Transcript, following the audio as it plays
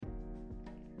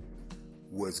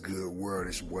What's good, world?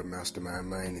 It's your boy Mastermind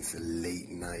Mind. It's a late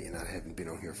night and I haven't been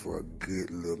on here for a good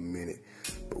little minute.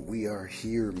 But we are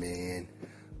here, man.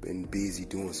 Been busy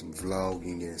doing some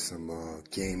vlogging and some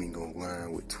gaming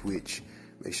online with Twitch.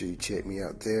 Make sure you check me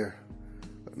out there.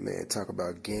 But man, talk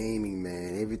about gaming,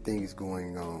 man. Everything is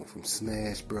going on. From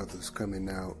Smash Brothers coming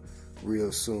out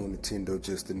real soon. Nintendo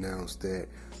just announced that.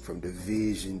 From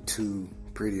Division 2.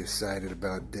 Pretty excited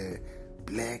about that.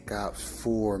 Black Ops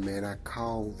 4, man, I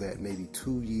called that maybe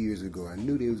 2 years ago. I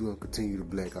knew they was going to continue the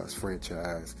Black Ops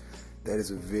franchise. That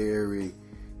is a very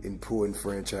important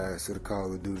franchise to the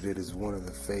Call of Duty. That is one of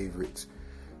the favorites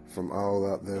from all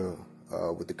out there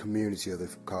with the community of the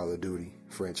Call of Duty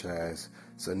franchise.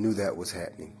 So I knew that was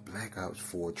happening. Black Ops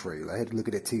 4 trailer. I had to look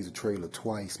at that teaser trailer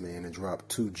twice, man, and drop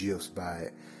 2 GIFs by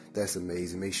it. That's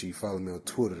amazing. Make sure you follow me on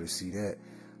Twitter to see that.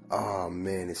 Oh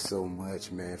man, it's so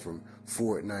much, man. From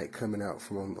Fortnite coming out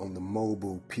from on the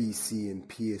mobile, PC, and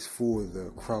PS4, the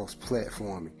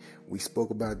cross-platforming. We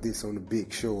spoke about this on the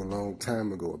Big Show a long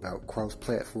time ago about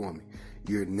cross-platforming.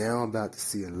 You're now about to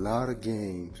see a lot of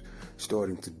games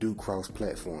starting to do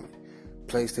cross-platforming.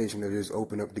 PlayStation has just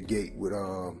opened up the gate with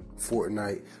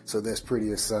Fortnite, so that's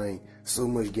pretty exciting. So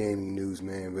much gaming news,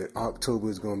 man. But October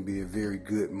is going to be a very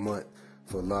good month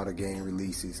for a lot of game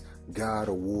releases. God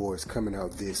of War is coming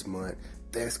out this month.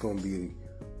 That's going to be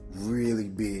really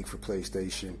big for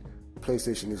PlayStation.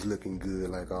 PlayStation is looking good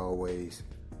like always.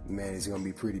 Man, it's going to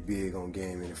be pretty big on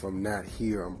gaming. If I'm not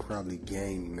here, I'm probably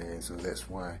gaming, man. So that's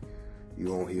why you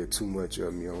won't hear too much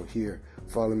of me on here.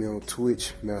 Follow me on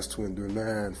Twitch,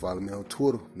 Master239. Follow me on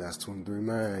Twitter,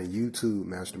 Master239. YouTube,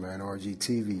 Mastermind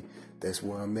RGTV. That's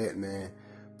where I'm at, man.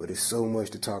 But there's so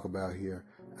much to talk about here.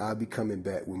 I'll be coming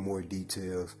back with more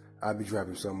details. I'll be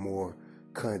dropping some more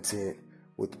content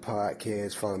with the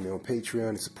podcast. Follow me on Patreon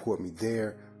and support me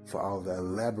there for all the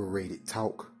elaborated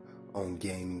talk on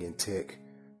gaming and tech.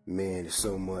 Man, there's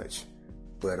so much.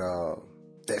 But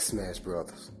that's Smash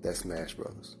Brothers. That's Smash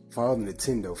Brothers. For all the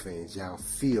Nintendo fans, y'all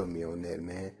feel me on that,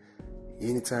 man.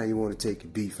 Anytime you want to take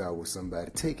your beef out with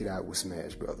somebody, take it out with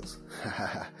Smash Brothers.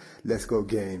 Let's go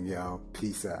game, y'all.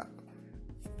 Peace out.